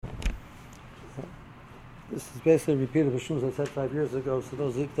This is basically a repeat of Hashem I said 5 years ago. So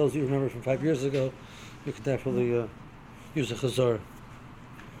those of you who remember from 5 years ago, you could definitely use a chazor.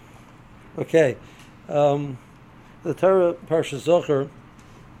 Okay, the Torah Parsha Zocher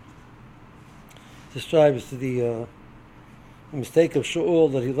describes the mistake of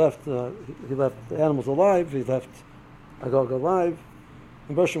Shaul that he left the animals alive. He left Agag alive.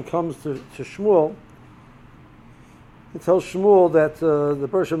 And Bershom comes to Shmuel. He tells Shmuel that the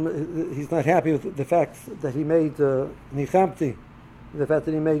Bershom, he's not happy with the fact that he made Nichamti, the fact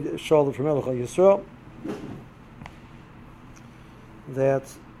that he made Shaul from Melech Yisrael. That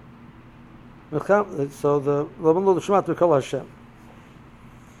so the Lavan the Shema to Kol Hashem.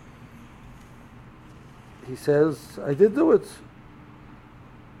 He says, I did do it.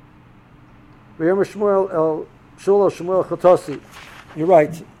 Shmuel Chatosi. You're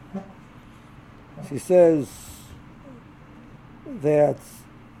right. He says that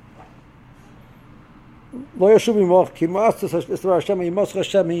Lo Yashuv Yimoch Ki Ma'astus Hashem Yimosch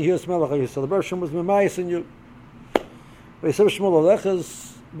Hashem Yihus Melech Yisrael. The Bershom was Memayis in you. V'yisem Shmuel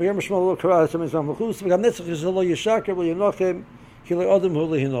Olechas V'yem Shmuel Lo Kara Hashem Yisrael Mechus V'gam Netzach Yisrael Lo Yishaker Lo Yinochem Ki Lo Odom Hu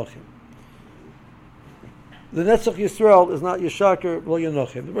Lo Yinochem. The Netzach Yisrael is not Yishaker Lo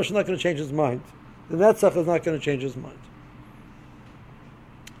Yinochem. The Bershom is not going to change his mind. The Netzach is not going to change his mind.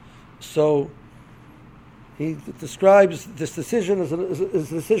 So he describes this decision as a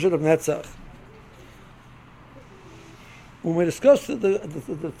decision of Netzach. When we discussed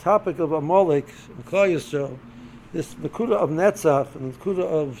the topic of Amalek and Klal Yisrael, this Nakuda of Netzach and the Nakuda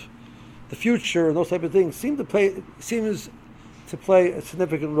of the future and those type of things seems to play a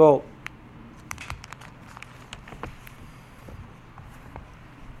significant role.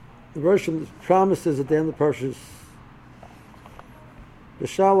 The Bershom promises at the end of the Parshas,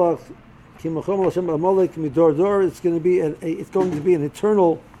 B'shalach ki machom Hashem Amalek midor dor. It's going to be an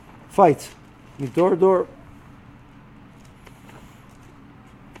eternal fight. Midor dor.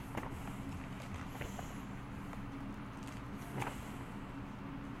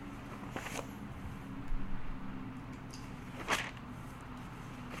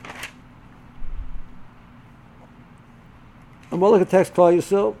 Amalek attacks Klal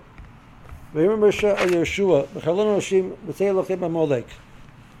Yisrael. V'yirem Yeshua b'chalon Roshim b'tzei Elokim Amalek.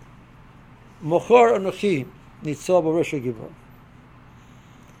 Mochor Anochi Nitzal B'Resha Gibor.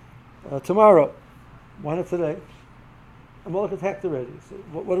 Tomorrow, why not today? Amalek attacked already. So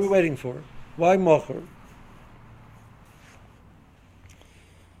what are we waiting for? Why Mochor?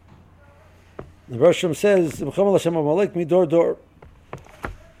 The Bershom says, "B'chamal Hashem Amalek midor dor."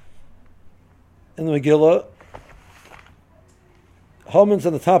 In the Megillah, Haman's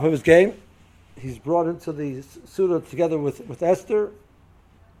on the top of his game. He's brought into the Suda together with Esther.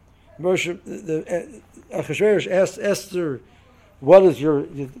 Achashverosh asked Esther, what is your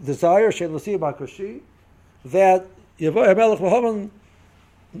desire? That Yavai Melech Haman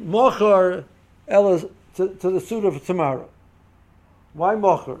Mochar Ella to the Suda for tomorrow. Why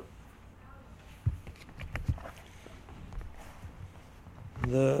Mochar?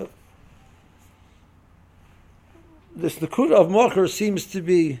 This Nakuda of Mochar seems to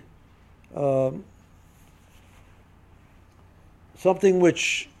be something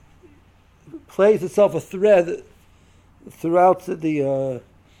which plays itself a thread throughout the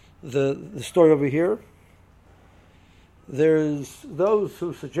story over here. There's those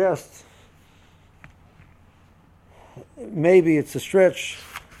who suggest maybe it's a stretch,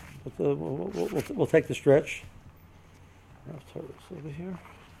 but we'll take the stretch. I'll turn this over here.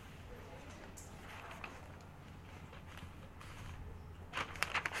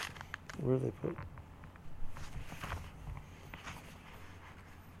 Where do they put?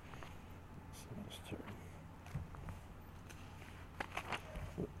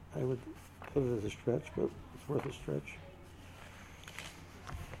 I would put it as a stretch, but it's worth a stretch.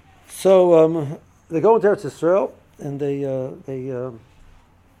 So they go into Eretz Yisrael, and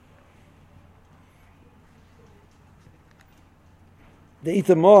they eat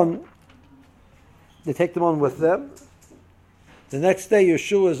them on. They take them on with them. The next day,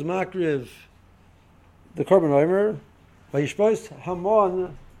 Yeshua is makriv the Korban Omer, vayishpois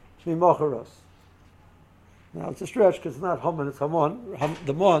Hamon shmimacharos. Now it's a stretch because it's not Haman, it's Hamon,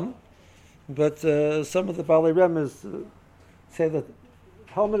 the Mon. But some of the Balei Remes say that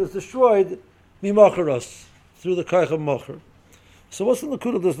Haman is destroyed mimacharos through the Kaich of Mocher. So what's the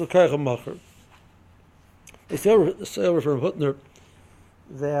Nakuda of this Kaich of Mocher? They say over from Hutner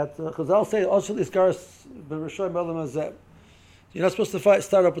that Chazal say also these guys b'Rishoyim Elam Hazeh. You're not supposed to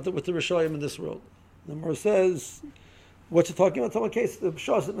start up with the Rishoyim in this world. The Gemara says, what you're talking about, in case the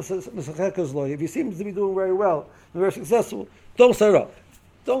Shas Mesachekaz Lo, if he seems to be doing very well and very successful, don't start up.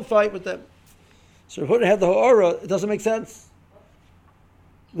 Don't fight with them. So Rav Hutner had the Ha'ara. It doesn't make sense.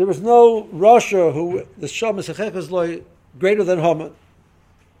 There was no Rasha who the Shamas Hechechas Loi greater than Haman.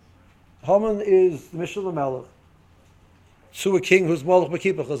 Haman is the Mishnah Melech, to a king who's Malach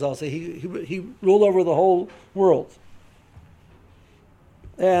Makipach, Chazal say. He ruled over the whole world.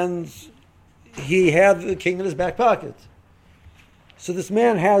 And he had the king in his back pocket. So this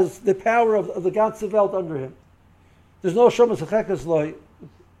man has the power of the ganze Welt under him. There's no Shamas Hechechas Loi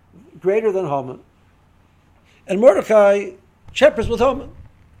greater than Haman. And Mordechai shepherd's with Haman.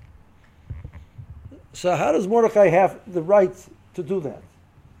 So how does Mordechai have the right to do that?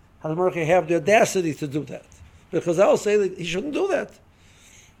 How does Mordechai have the audacity to do that? Because I'll say that he shouldn't do that.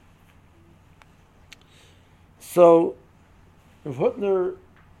 So Rav Hutner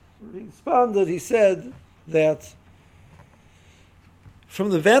responded, he said that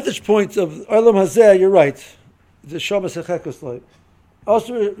from the vantage point of Olam Hazeh, you're right. The Shamas Hechechas Loi.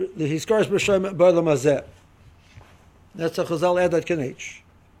 Also, the Hiskars B'Shem B'Olam Hazeh. That's a Chazal Adat Kenech.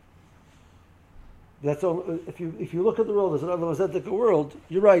 That's all, if you look at the world as an Olam Hazeh world,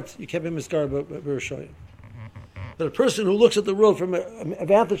 you're right. You can't be Miskar B'Rishayim. But a person who looks at the world from a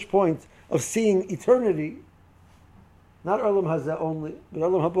vantage point of seeing eternity, not Olam Hazeh only, but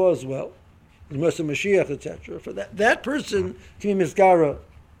Olam Haba as well, the Moshe Mashiach, etc. For that person can be Miskara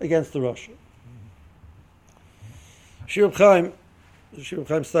against the Rasha. Shir Chaim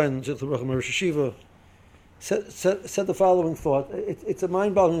Stein, Zichron Bracham Rosh Hashiva, said the following thought. It's a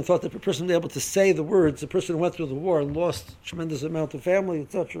mind-boggling thought that a person be able to say the words, a person who went through the war and lost a tremendous amount of family,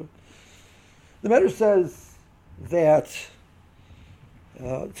 etc. The matter says that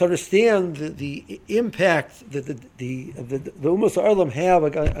to understand the impact that the Umas Arlam have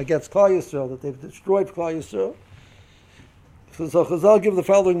against Klal Yisrael, that they've destroyed Klal Yisrael. So Chazal give the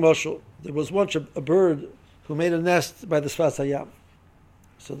following mashal. There was once a bird who made a nest by the Sfas Hayam.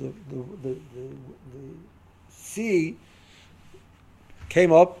 So the sea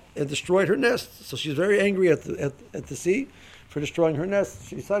came up and destroyed her nest. So she's very angry at the sea for destroying her nest.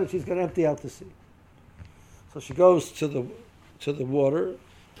 She decided she's going to empty out the sea. So she goes to the water,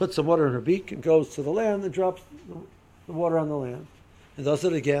 puts some water in her beak, and goes to the land and drops the water on the land. And does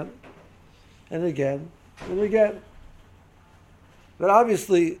it again, and again, and again. But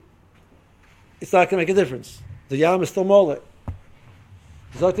obviously, it's not going to make a difference. The Yam is still Molech.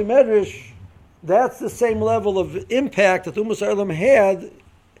 Zot Medrash, that's the same level of impact that Umas Arlam had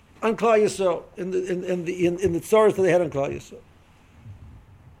on Klal Yisrael, in the tzaras that they had on Klal Yisrael.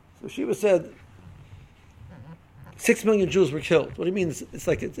 So Shiva said, 6 million Jews were killed. What do you mean? It's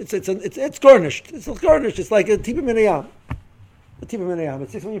like it's garnished. It's garnished. It's like a Tipa Minayam. A Tipa Minayam.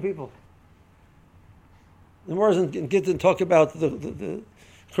 It's 6 million people. The Morris and Gittin talk about the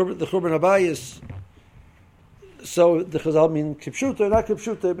Churban Abayis. So the Chazal mean Kipshuta, not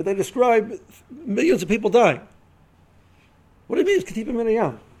Kipshuta, but they describe millions of people dying. What do you mean it's Tipa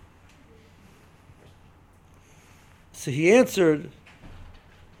Minayam? So he answered,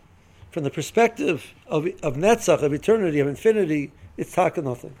 from the perspective of Netzach, of eternity, of infinity, it's taka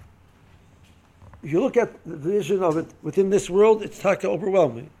nothing. If you look at the vision of it within this world, it's taka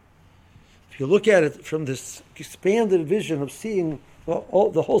overwhelming. If you look at it from this expanded vision of seeing the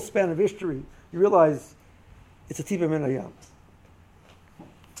whole span of history, you realize it's a tipa min hayam.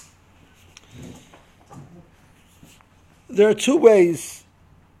 There are two ways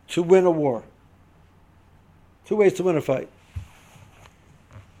to win a war. Two ways to win a fight.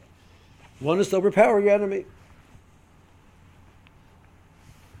 One is to overpower your enemy.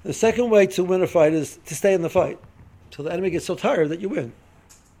 The second way to win a fight is to stay in the fight till the enemy gets so tired that you win.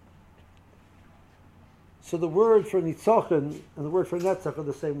 So the word for nitzachon and the word for netzach are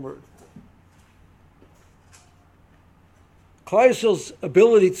the same word. Klal Yisrael's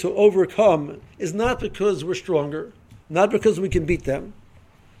ability to overcome is not because we're stronger, not because we can beat them.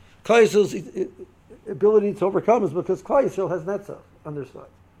 Klal Yisrael's ability to overcome is because Klal Yisrael has netzach on their side.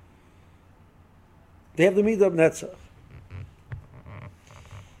 They have the midah of netzach.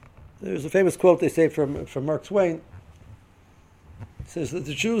 There's a famous quote they say from Mark Twain. It says that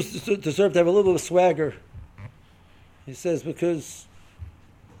the Jews deserve to have a little bit of swagger. He says because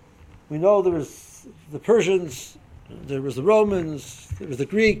we know there was the Persians, there was the Romans, there was the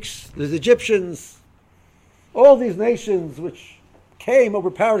Greeks, there's the Egyptians, all these nations which came,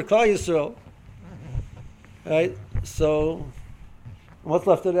 overpowered Klal Yisrael. Right? So, what's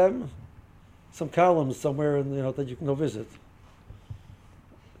left of them? Some columns somewhere that you can go visit.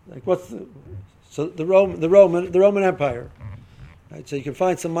 Like the Roman Empire. Right? So you can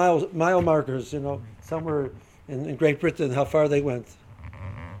find some mile markers, somewhere in Great Britain, how far they went.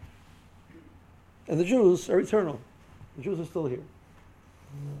 And the Jews are eternal. The Jews are still here.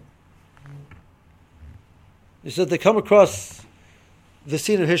 He said they come across the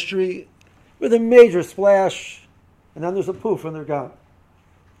scene of history with a major splash, and then there's a poof and they're gone.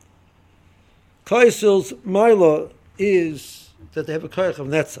 Klal Yisrael's Mila is that they have a koyach of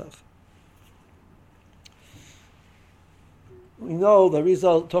Netzach. We know the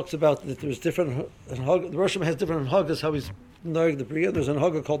Rizal talks about that there's different, the Rosh Hashanah has different Hagas, how he's knowing the Bria. There's an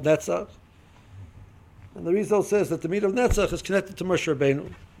Haga called Netzach. And the Rizal says that the meat of Netzach is connected to Moshe Rabbeinu.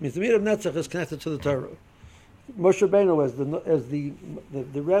 It means the meat of Netzach is connected to the Torah. Moshe Rabbeinu as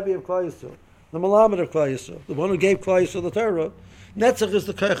the Rebbe of Klal Yisrael, the Malamed of Klal Yisrael, the one who gave Klal Yisrael the Torah. Netzach is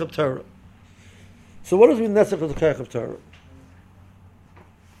the koyach of Torah. So what does it mean Netzach is the koyach of Torah?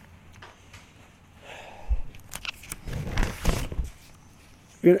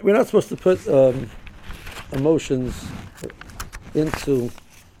 We're not supposed to put emotions into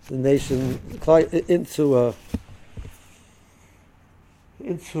the nation, into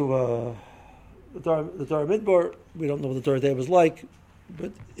the Dara Midbar. We don't know what the Dara Day was like,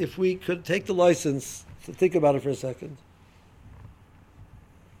 but if we could take the license to think about it for a second.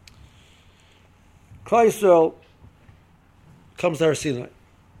 Klal Yisrael comes to Har Sinai.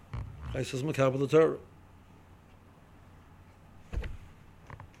 Klal Yisrael is Makabel the Torah.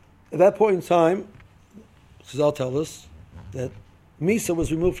 At that point in time, Chazal tell us that Misa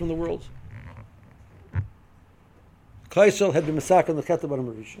was removed from the world. Klal Yisrael had been massacred in the Chet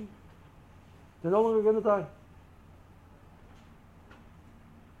HaBarim Rishon. They're no longer going to die.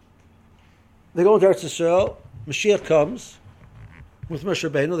 They go into Eretz Yisrael. Mashiach comes with Moshe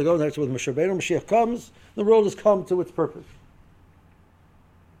Rabbeinu. They go into Eretz with Moshe Rabbeinu. Mashiach comes. The world has come to its purpose.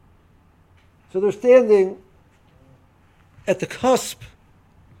 So they're standing at the cusp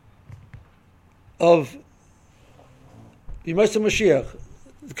of Yemais Mashiach,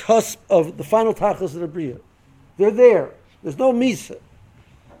 the cusp of the final tachlis of the Bria. They're there. There's no Misa.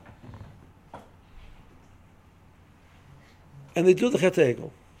 And they do the Chet HaEgel.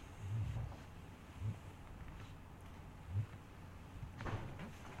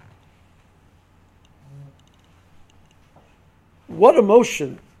 What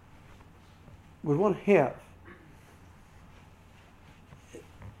emotion would one have?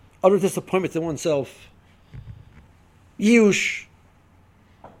 Utter disappointment in oneself. Yush.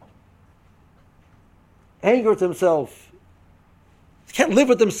 Anger at himself. Can't live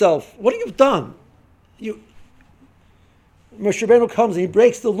with himself. What have you done? Moshe Rabbeinu comes and he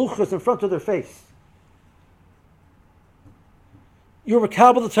breaks the luchos in front of their face. You're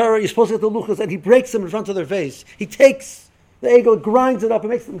Makabel the Torah, you're supposed to get the luchos, and he breaks them in front of their face. He takes the egel, grinds it up, and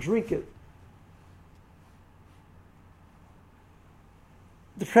makes them drink it.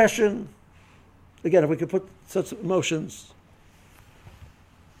 Depression. Again, if we could put such emotions.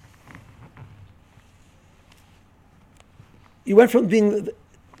 You went from being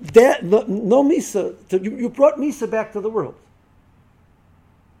no Misa to you brought Misa back to the world.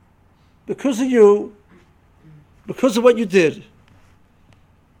 Because of you, because of what you did,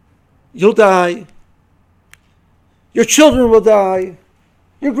 you'll die. Your children will die.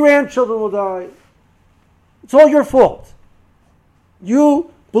 Your grandchildren will die. It's all your fault.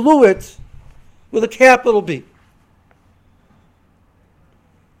 You blew it with a capital B.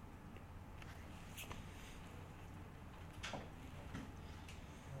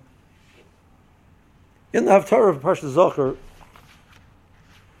 In the Haftarah of Parashat Zachor,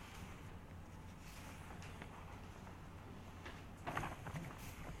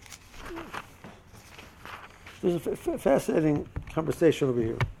 there's a fascinating conversation over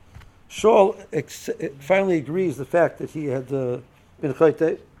here. Shaul finally agrees the fact that he had been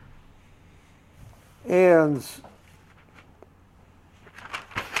chayte, and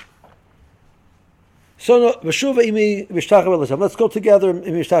so let's go together to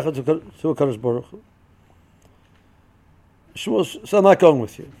HaKadosh Baruch Hu. Shmuel, so I'm not going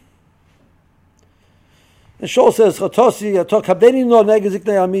with you. And Shaul says, "Chatosi atok habdeni no nega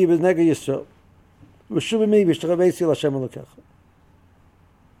ziknei ami bez nega Yisrael, v'shuv mi v'shtachavesi l'Hashem Elokecha,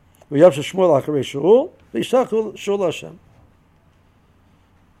 v'yavsha Shmuel acharei Shaul v'yishtachul Shaul Hashem."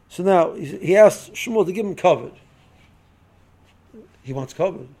 So now he asks Shmuel to give him covered. He wants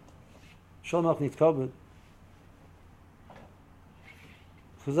covered. Shaul Melech needs covered.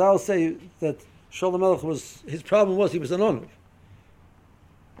 Chazal say that Shaul Melech his problem was he was an honor.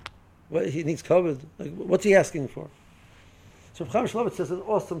 Well, he needs covered. Like, what's he asking for? So Chaim Shlomo says an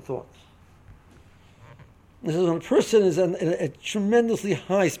awesome thought. This is when a person is at a tremendously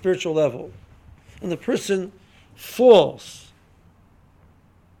high spiritual level, and the person falls.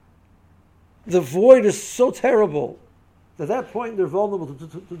 The void is so terrible that at that point they're vulnerable to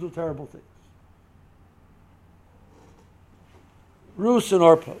do terrible things. Rus and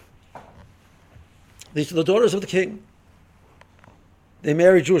Orpah. These are the daughters of the king. They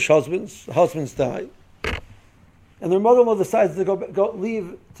marry Jewish husbands. The husbands die. And their mother-in-law decides to go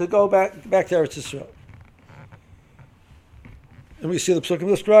back to Eretz Yisrael. And we see the Psukim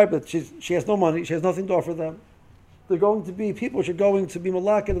describe that she has no money, she has nothing to offer them. They're going to be people which are going to be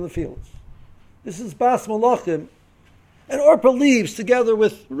malakid in the fields. This is Bas Malachim. And Orpah leaves together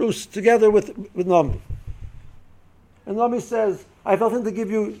with Rus, together with Naomi. And Naomi says, I have nothing to give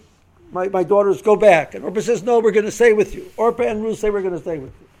you, my daughters, go back. And Orpah says, no, we're going to stay with you. Orpah and Rus say, we're going to stay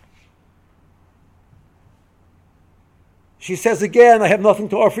with you. She says again, I have nothing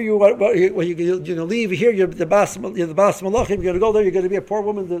to offer you. You're going to leave here, you're the Bas Malachim, you're going to go there, you're going to be a poor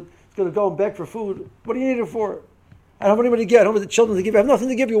woman that's going to go and beg for food. What do you need it for? I don't have anybody to get, I don't have the children to give you, I have nothing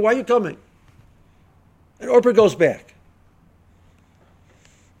to give you, why are you coming? And Orpah goes back.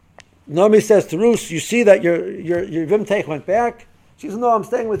 Naomi says to Rus, you see that your Vimtech went back? She says, no, I'm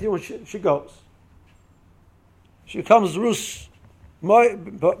staying with you, and she goes. She comes, Rus,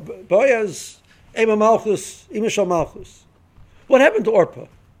 Boaz, Ema Malchus, Imishal Malchus. What happened to Orpah?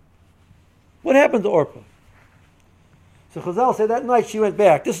 What happened to Orpah? So Chazal say that night she went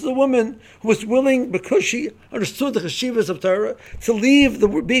back. This is a woman who was willing, because she understood the cheshivas of Torah, to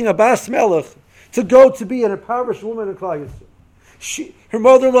leave being a Bas Melech, to go to be an impoverished woman in Klal Yisrael. Her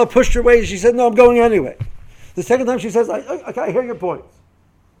mother-in-law pushed her away, and she said, no, I'm going anyway. The second time she says, I hear your point.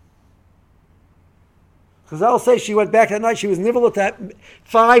 Chazal say she went back that night, she was nivelet to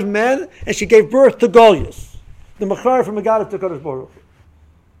 5 men, and she gave birth to Goliath, the Machar from Megadif to Kodesh Baruch.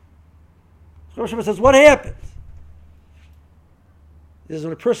 So Rosh Hashanah says, what happened? This is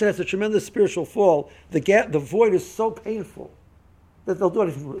when a person has a tremendous spiritual fall, the void is so painful that they'll do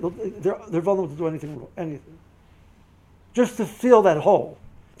anything. They're vulnerable to do anything. Just to fill that hole,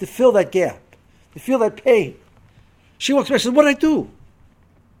 to fill that gap, to feel that pain. She walks back and says, what did I do?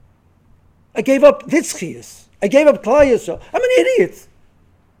 I gave up Nitzchias. I gave up Klal Yisrael. I'm an idiot.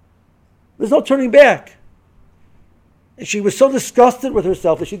 There's no turning back. And she was so disgusted with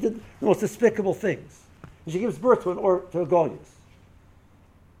herself that she did the most despicable things. And she gives birth to a Goliath.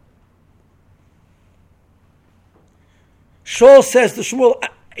 Shaul says to Shmuel,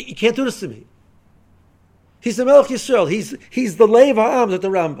 you can't do this to me. He's the Melech Yisrael. He's the Lev Ha'am at the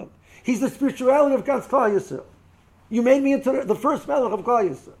Rambam. He's the spirituality of God's Klal Yisrael. You made me into the first Melech of Klal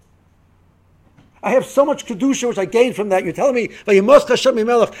Yisrael. I have so much Kedusha which I gained from that. You're telling me, Vayimos Hashem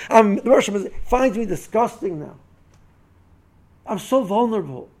Melech. The Rosh Hashanah finds me disgusting now. I'm so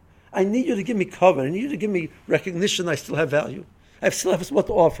vulnerable. I need you to give me cover. I need you to give me recognition I still have value. I still have what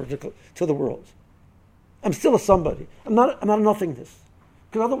to offer to the world. I'm still a somebody. I'm not a nothingness.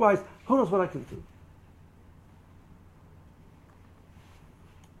 Because otherwise, who knows what I can do?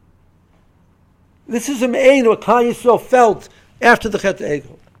 This is a me'ain what Klal Yisrael felt after the Chet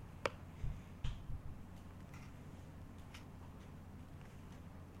Egel.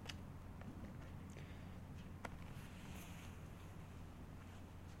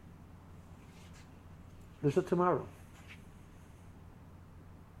 There's a tomorrow.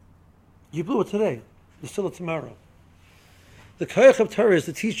 You blew it today. There's still a tomorrow. The Koyach of Torah is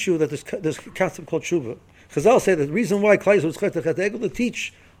to teach you that there's a concept called Tshuva. Chazal say that the reason why Klal Yisrael was Chet Egel to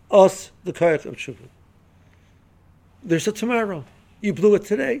teach us the Koyach of Tshuva. There's a tomorrow. You blew it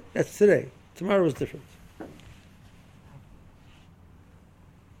today. That's today. Tomorrow is different.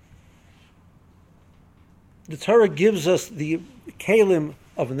 The Torah gives us the kalim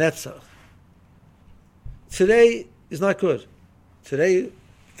of Netzach. Today is not good. Today,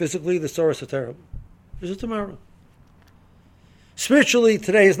 physically, the stars are terrible. There's a tomorrow. Spiritually,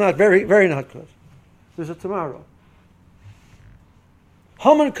 today is not very, very not good. There's a tomorrow.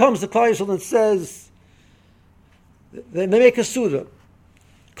 Haman comes to Klal Yisrael and says, they make a Suda.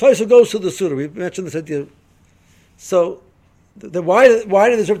 Klal Yisrael goes to the Suda. We mentioned this idea. So, why do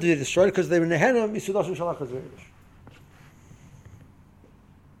they deserve to be destroyed? Because they were Nehenna Misudashim Shalach HaZerish.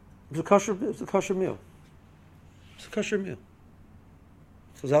 It's a kosher meal. It's a kosher meal.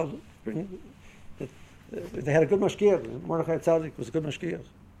 So they had a good mashgiach. Mordechai Tzaddik was a good mashgiach.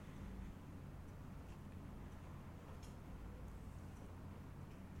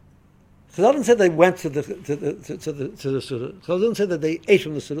 Chazal didn't say they went to the Suda. Chazal didn't say that they ate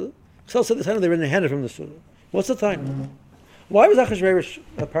from the Suda. Chazal said the time they were in the hand from the Suda. What's the time? Why was Achashverosh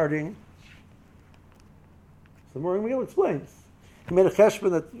partying? So the Morning Meal explains. He made a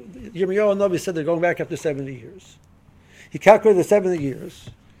cheshbon that Yirmiyahu Navi said they're going back after 70 years. He calculated the 70 years.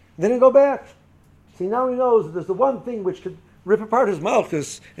 And they didn't go back. See, now he knows that there's the one thing which could rip apart his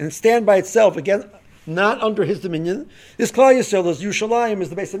malchus and stand by itself again, not under his dominion. This Klal Yisrael, this Yerushalayim, is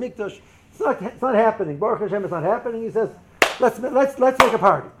the Beis HaMikdash. It's not happening. Baruch Hashem, it's not happening. He says, let's make a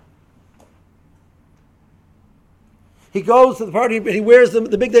party. He goes to the party and he wears the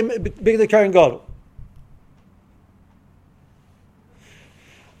big day carrying gadol.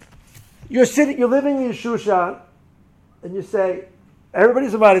 You're living in Shushan, and you say,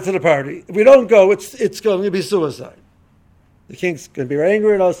 everybody's invited to the party. If we don't go, it's going to be suicide. The king's going to be very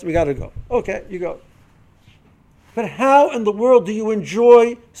angry at us. We got to go. Okay, you go. But how in the world do you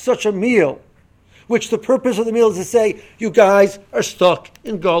enjoy such a meal, which the purpose of the meal is to say, you guys are stuck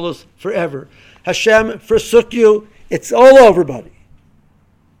in Golus forever. Hashem forsook you. It's all over, buddy.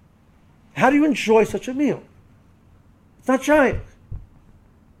 How do you enjoy such a meal? It's not shaykh.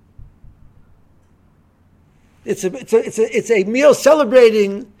 It's a meal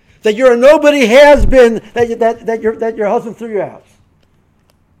celebrating that you're a nobody has been, that your husband threw you out.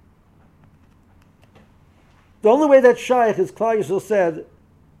 The only way that shaykh is Klal Yisrael said,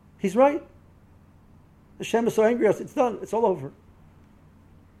 he's right. Hashem is so angry at us, it's done, it's all over.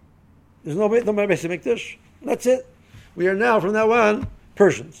 There's no more Beis Hamikdash. That's it. We are now, from now on,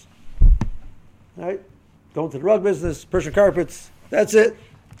 Persians. Right? Going to the rug business, Persian carpets, that's it.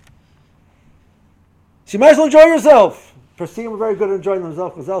 So you might as well enjoy yourself. Persians were very good at enjoying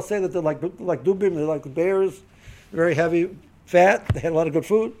themselves because they'll say that they're like dubim, they're like bears, very heavy, fat, they had a lot of good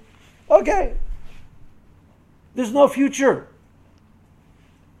food. Okay. There's no future.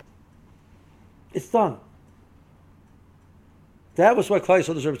 It's done. That was why Klal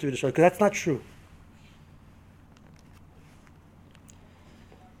Yisrael deserves to be destroyed, because that's not true.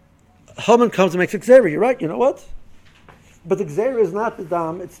 Haman comes and makes a gzera. You're right, you know what? But the gzera is not the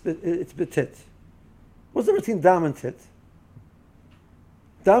dam, it's betit. What's the difference between dam and tit?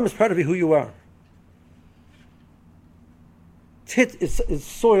 Dam is part of who you are. Tit is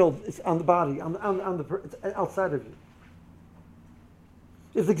soiled, it's on the body, it's outside of you.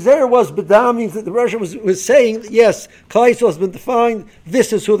 If the gzera was bedam, means that the Russia was saying, yes, Klal Yisrael has been defined,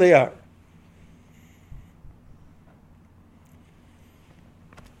 this is who they are.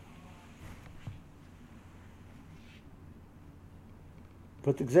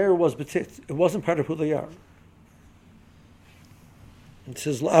 But the gzera was betit. It wasn't part of who they are. It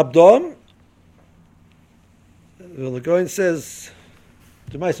says, L'abdom. The Goyen says,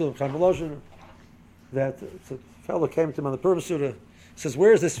 that a fellow came to him on the Purva Sura, says,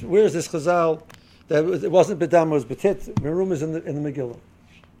 where is this chazal that it wasn't bedam, it was betit? Merum is in the Megillah.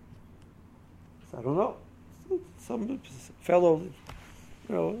 So I don't know. Some fellow,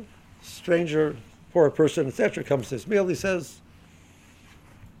 stranger, poor person, etc., comes to this meal. He says,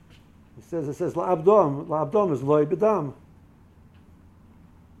 la'abdom is loy bedam.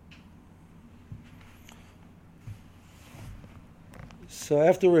 So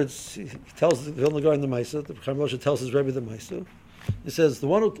afterwards, he tells the Vilna Gaon the Maisa, the Chaim Moshe tells his Rebbe the Maisa. He says, the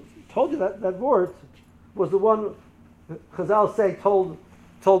one who told you that word was the one Chazal say told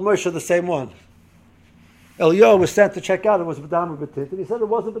Moshe the same one. Eliyahu was sent to check out, it was bedam or betit, and he said it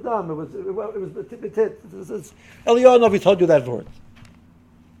wasn't bedam, it was betit. Eliyahu Novi told you that word.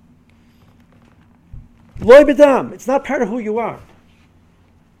 Loy bedam, it's not part of who you are.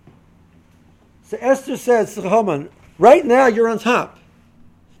 So Esther says to Haman, right now you're on top.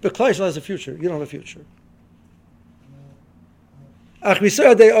 But Klal Yisrael has a future. You don't have a future. Amalek,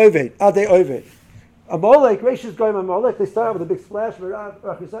 Rashis Goyim Amalek, they start out with a big splash.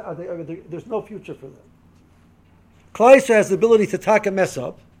 There's no future for them. Klal Yisrael has the ability to tack a mess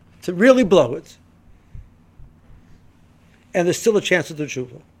up, to really blow it, and there's still a chance to do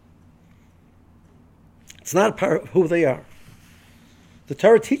tshuva. It's not part of who they are. The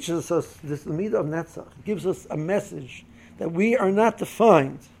Torah teaches us this midah of Netzach. It gives us a message that we are not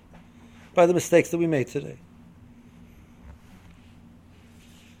defined by the mistakes that we made today.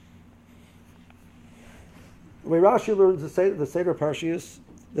 The way Rashi learns the Seder Parshi is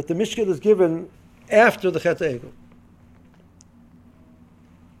that the Mishkan is given after the Chet Egel.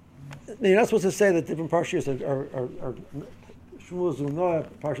 You're not supposed to say that different Parshias are Shmuel Zunoah,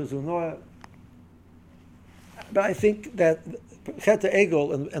 Parsha Zunoah. But I think that Chet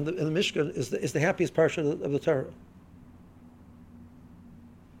Egel and the Mishkan is the happiest Parsha of the Torah.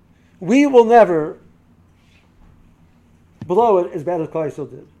 We will never blow it as bad as Klal Yisrael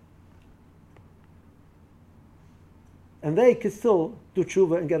did. And they could still do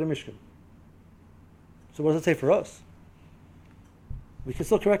tshuva and get a Mishkan. So what does it say for us? We can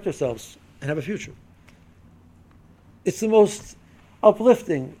still correct ourselves and have a future. It's the most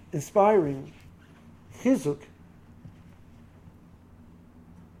uplifting, inspiring chizuk.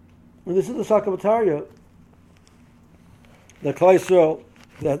 And this is the Sakavataria that Klal Yisrael,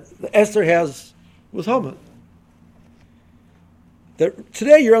 that the Esther has with Haman. That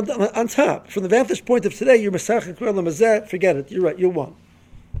today you're on top. From the vantage point of today, you're Mesach and Mazeh, forget it, you're right, you won.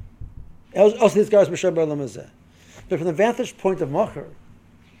 Else these guys were Shem B'Olam Hazeh. But from the vantage point of Machar,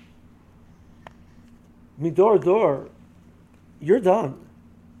 midor dor, you're done.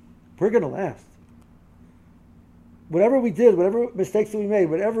 We're going to last. Whatever we did, whatever mistakes that we made,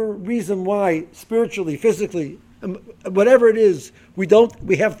 whatever reason why, spiritually, physically, whatever it is,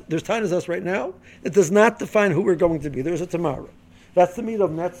 there's time as us right now. It does not define who we're going to be. There's a tomorrow. That's the meat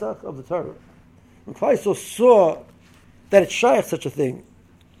of Netzach, of the Torah. When Klal Yisrael saw that it's shaykh such a thing,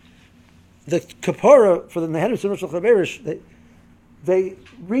 the kapara for the Nehedim Sunnah Shel Chaverish, they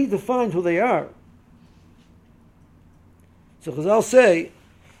redefined who they are. So Chazal say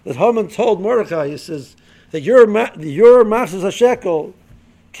that Haman told Mordechai, he says, that your Machzis HaShekel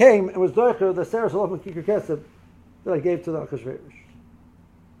came and was doicher the Seres Halach and Kikar Kesef that I gave to the Achashverosh.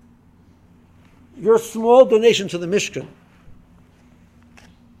 Your small donation to the Mishkan.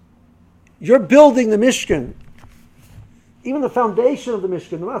 You're building the Mishkan. Even the foundation of the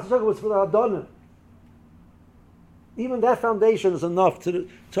Mishkan, the Machzis HaShekel was for the Adonai. Even that foundation is enough to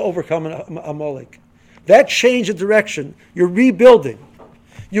overcome a Molech. That change of direction, you're rebuilding.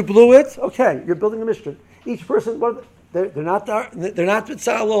 You blew it, okay, you're building the Mishkan. Each person, they're not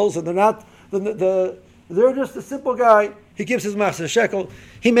Bitzalos, and they're just a simple guy. He gives his Machzis HaShekel.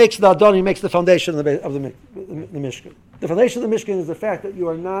 He makes the Adon, he makes the foundation of the Mishkan. The foundation of the Mishkan is the fact that you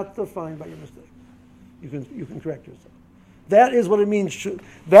are not defined by your mistake. You can correct yourself. That is what it means.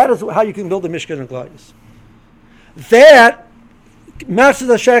 That is how you can build the Mishkan in Klal Yisrael. That Machzis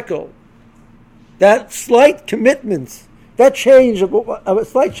HaShekel, that slight commitment, that change of a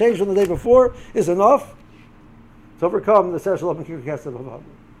slight change from the day before is enough to overcome the Seres Halach and Kikar Kesef of Haman.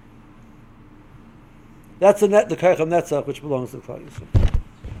 That's the Koach of Netzach which belongs to Klal Yisrael.